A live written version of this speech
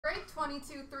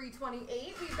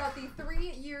22/3/28. We've got the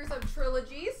 3 years of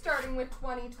Trilogy, starting with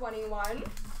 2021.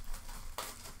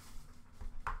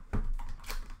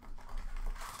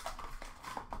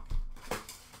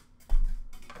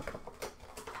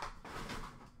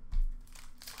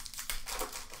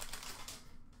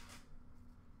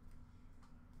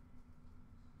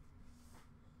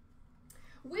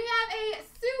 We have a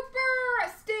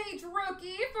super stage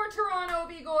rookie for Toronto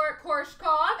of Igor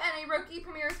Korshkov and a rookie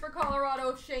premieres for Colorado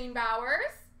of Shane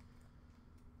Bowers.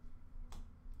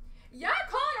 Yeah,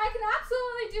 Colin, I can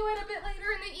absolutely do it a bit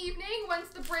later in the evening once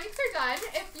the breaks are done,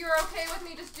 if you're okay with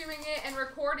me just doing it and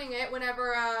recording it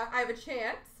whenever I have a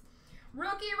chance.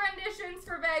 Rookie renditions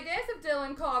for Vegas of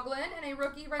Dylan Coughlin and a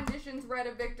rookie renditions red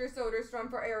of Victor Soderstrom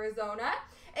for Arizona.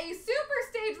 A super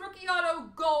stage rookie auto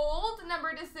gold,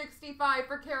 number /65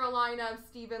 for Carolina of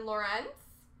Steven Lorentz.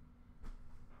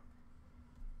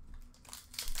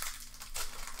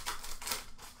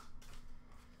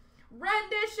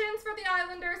 Renditions for the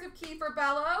Islanders of Kiefer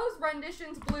Bellows.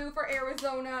 Renditions blue for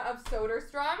Arizona of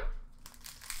Soderstrom.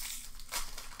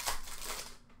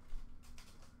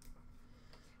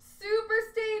 Super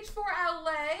stage for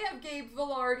LA of Gabe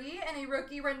Vilardi and a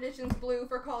rookie renditions blue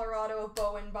for Colorado of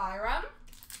Bowen Byram.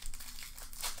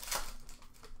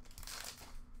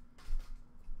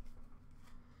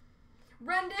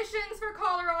 Renditions for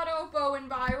Colorado of Bowen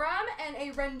Byram and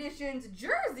a renditions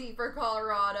jersey for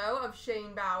Colorado of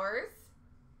Shane Bowers.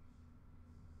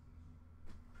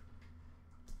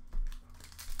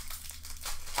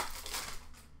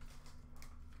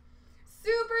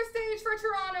 Super stage for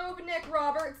Toronto of Nick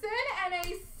Robertson and a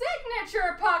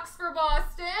signature pucks for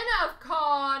Boston of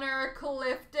Connor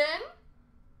Clifton.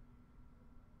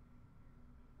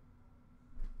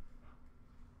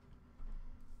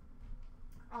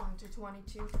 On to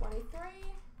 22/23.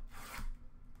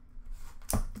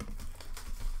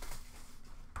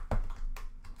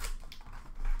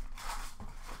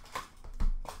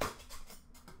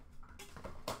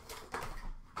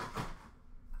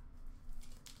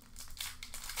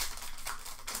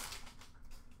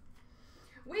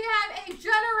 We have a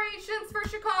Generations for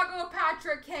Chicago of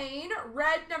Patrick Kane,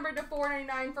 red number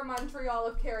 /499 for Montreal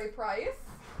of Carey Price.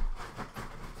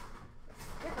 The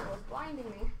sticker was blinding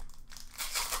me.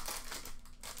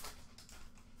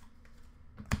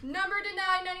 Number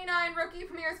 /999 rookie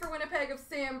premieres for Winnipeg of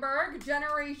Sandberg.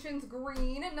 Generations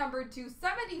green, number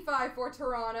 /275 for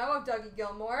Toronto of Dougie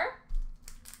Gilmore.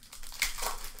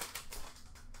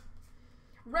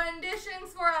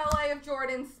 Renditions for LA of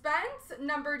Jordan Spence.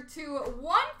 Number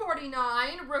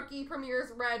 /149 rookie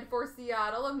premieres red for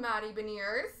Seattle of Matty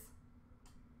Beniers.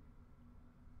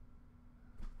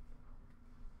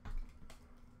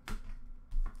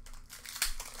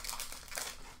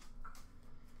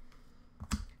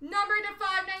 Number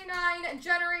 /599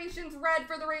 Generations red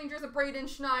for the Rangers of Braden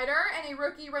Schneider and a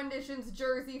rookie renditions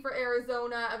jersey for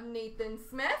Arizona of Nathan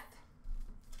Smith.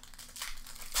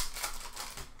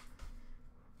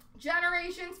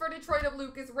 Generations for Detroit of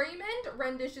Lucas Raymond,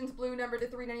 renditions blue number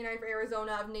 /399 for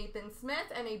Arizona of Nathan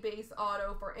Smith and a base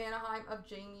auto for Anaheim of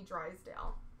Jamie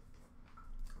Drysdale.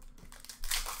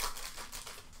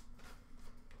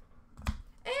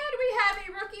 And we have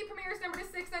a rookie premieres number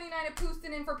 /699 of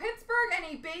Puustinen for Pittsburgh and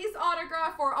a base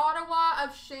autograph for Ottawa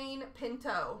of Shane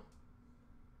Pinto.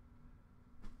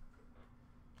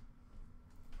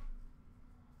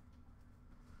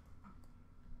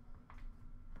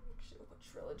 Actually, we'll put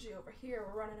Trilogy over here.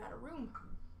 We're running out of room.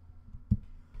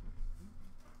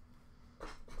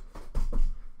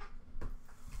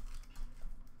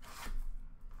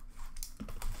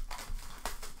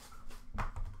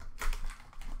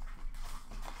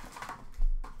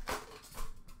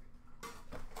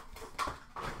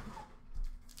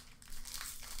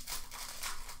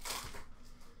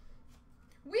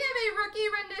 Rookie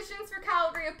renditions for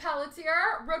Calgary of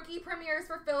Pelletier. Rookie premieres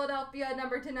for Philadelphia,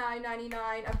 number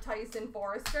 /999 of Tyson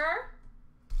Forrester.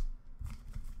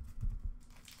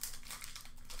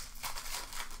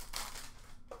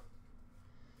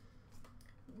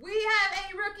 We have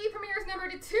a rookie premieres number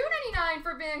 /299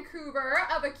 for Vancouver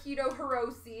of Akito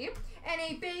Hiroshi and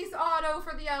a base auto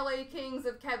for the LA Kings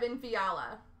of Kevin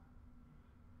Fiala.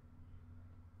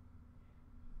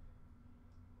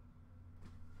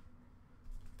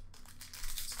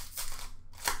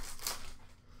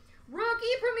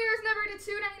 Rookie premieres number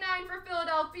 /299 for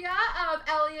Philadelphia of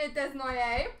Elliot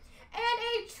Desnoyers. And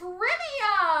a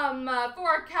Trivium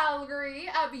for Calgary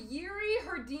of Yuri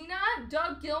Herdina,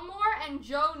 Doug Gilmore, and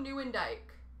Joe Nieuwendyk.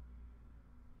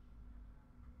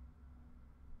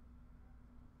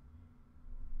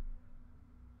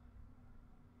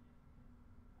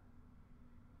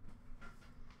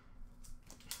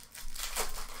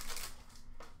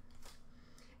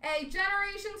 A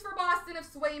Generations for Boston of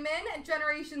Swayman.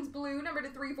 Generations Blue, number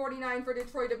 /349 for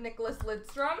Detroit of Nicholas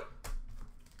Lidstrom.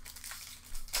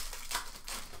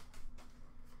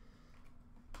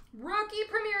 Rookie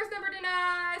Premieres number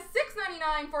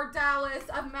 /699 for Dallas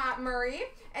of Matt Murray.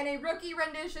 And a Rookie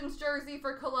Renditions jersey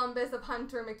for Columbus of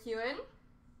Hunter McEwen.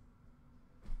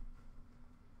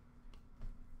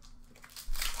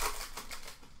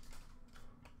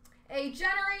 A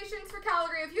Generations for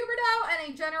Calgary of Huberdeau,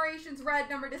 and a Generations Red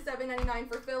number /799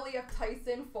 for Philly of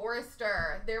Tyson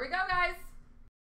Forrester. There we go, guys.